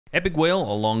Epikwhale,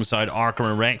 alongside Arkham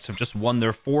and Rex, have just won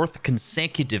their 4th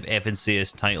consecutive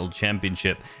FNCS title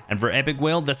championship, and for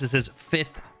Epikwhale, this is his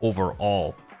 5th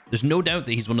overall. There's no doubt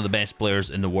that he's one of the best players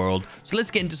in the world, so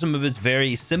let's get into some of his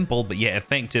very simple but yet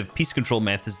effective piece control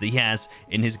methods that he has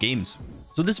in his games.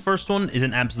 So this first one is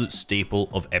an absolute staple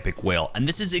of Epikwhale, and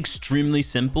this is extremely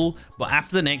simple, but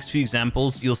after the next few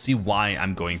examples, you'll see why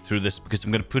I'm going through this, because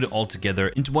I'm going to put it all together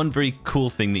into one very cool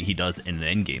thing that he does in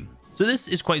an endgame. So this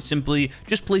is quite simply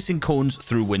just placing cones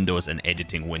through windows and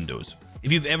editing windows.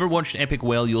 If you've ever watched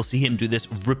Epikwhale, you'll see him do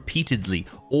this repeatedly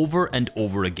over and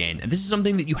over again, and this is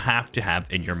something that you have to have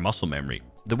in your muscle memory.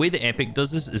 The way that Epic does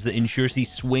this is that it ensures he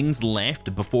swings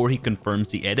left before he confirms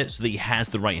the edit so that he has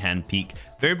the right hand peak.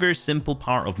 Very simple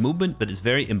part of movement, but it's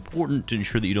very important to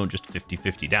ensure that you don't just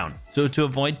 50-50 down. So to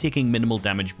avoid taking minimal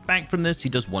damage back from this, he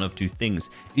does one of two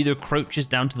things. Either crouches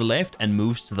down to the left and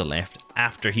moves to the left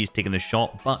after he's taken the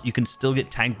shot, but you can still get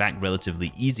tagged back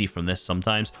relatively easy from this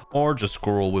sometimes, or just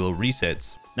scroll wheel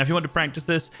resets. Now, if you want to practice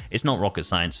this, it's not rocket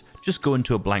science. Just go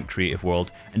into a blank creative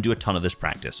world and do a ton of this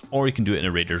practice, or you can do it in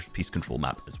a Raiders piece control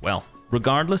map as well.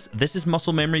 Regardless, this is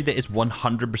muscle memory that is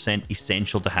 100%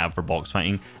 essential to have for box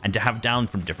fighting and to have down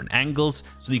from different angles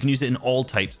so that you can use it in all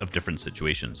types of different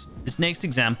situations. This next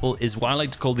example is what I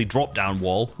like to call the drop down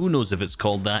wall. Who knows if it's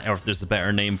called that or if there's a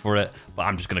better name for it, but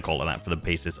I'm just going to call it that for the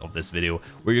basis of this video,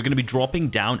 where you're going to be dropping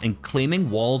down and claiming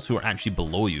walls who are actually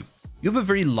below you. You have a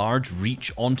very large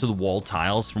reach onto the wall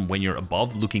tiles from when you're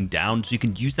above looking down, so you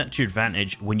can use that to your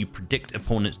advantage when you predict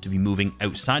opponents to be moving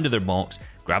outside of their box,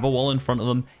 grab a wall in front of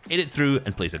them, edit through,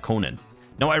 and place a cone in.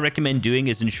 Now, what I recommend doing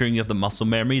is ensuring you have the muscle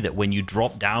memory that when you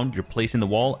drop down, you're placing the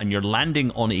wall and you're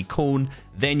landing on a cone,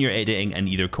 then you're editing and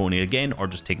either coning again or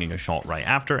just taking a shot right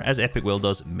after, as Epikwhale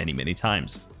does many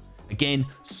times. Again,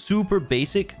 super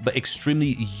basic, but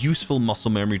extremely useful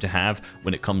muscle memory to have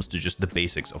when it comes to just the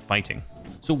basics of fighting.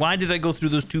 So why did I go through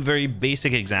those two very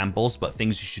basic examples, but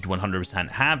things you should 100%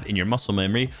 have in your muscle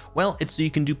memory? Well, it's so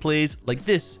you can do plays like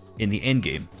this in the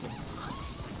endgame.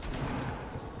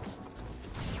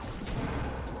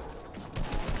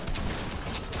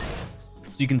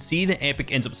 So you can see that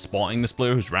Epic ends up spotting this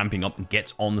player who's ramping up and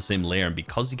gets on the same layer, and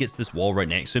because he gets this wall right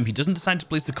next to him, he doesn't decide to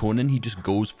place the cone in, he just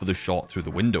goes for the shot through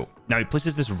the window. Now he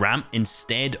places this ramp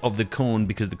instead of the cone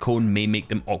because the cone may make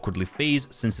them awkwardly phase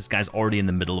since this guy's already in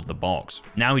the middle of the box.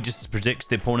 Now he just predicts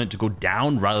the opponent to go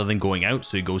down rather than going out,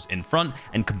 so he goes in front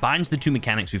and combines the two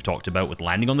mechanics we've talked about with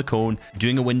landing on the cone,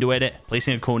 doing a window edit,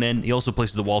 placing a cone in. He also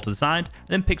places the wall to the side and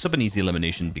then picks up an easy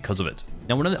elimination because of it.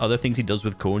 Now, one of the other things he does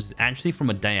with cones is actually from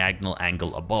a diagonal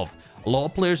angle above. A lot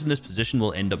of players in this position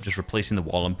will end up just replacing the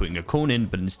wall and putting a cone in,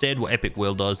 but instead what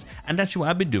Epikwhale does, and actually what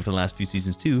I've been doing for the last few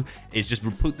seasons too, is just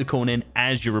put the cone in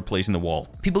as you're replacing the wall.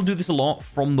 People do this a lot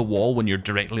from the wall when you're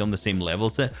directly on the same level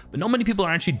as it, but not many people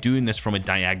are actually doing this from a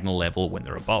diagonal level when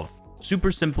they're above.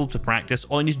 Super simple to practice.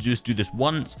 All you need to do is do this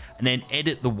once and then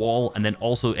edit the wall and then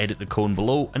also edit the cone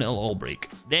below and it'll all break.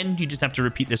 Then you just have to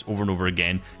repeat this over and over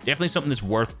again. Definitely something that's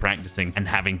worth practicing and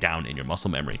having down in your muscle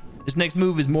memory. This next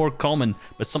move is more common,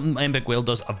 but something Epikwhale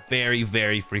does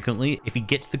very frequently if he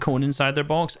gets the cone inside their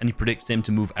box and he predicts them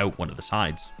to move out one of the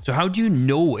sides. So how do you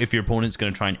know if your opponent's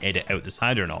going to try and edit out the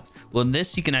side or not? Well, in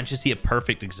this, you can actually see a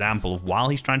perfect example of while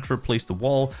he's trying to replace the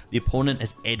wall, the opponent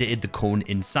has edited the cone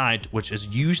inside, which is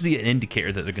usually an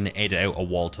indicator that they're going to edit out a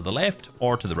wall to the left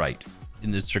or to the right.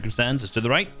 In this circumstance, it's to the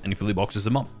right and he fully boxes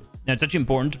them up. Now, it's actually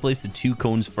important to place the two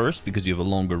cones first because you have a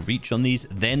longer reach on these,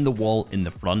 then the wall in the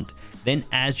front. Then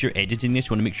as you're editing this,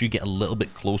 you want to make sure you get a little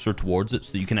bit closer towards it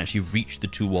so that you can actually reach the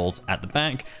two walls at the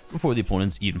back before the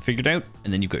opponent's even figured out,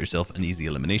 and then you've got yourself an easy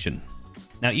elimination.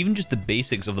 Now, even just the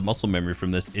basics of the muscle memory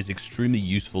from this is extremely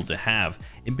useful to have.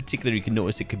 In particular, you can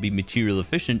notice it could be material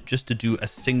efficient just to do a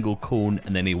single cone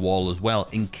and then a wall as well,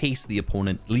 in case the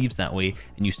opponent leaves that way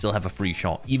and you still have a free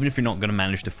shot, even if you're not going to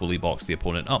manage to fully box the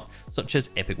opponent up, such as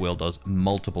Epikwhale does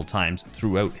multiple times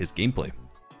throughout his gameplay.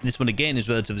 This one again is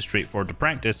relatively straightforward to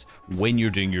practice when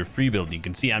you're doing your free build. You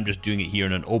can see I'm just doing it here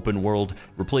in an open world,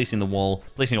 replacing the wall,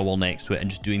 placing a wall next to it, and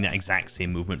just doing that exact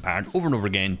same movement pattern over and over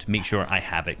again to make sure I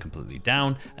have it completely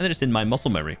down, and then it's in my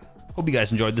muscle memory. Hope you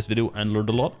guys enjoyed this video and learned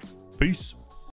a lot. Peace.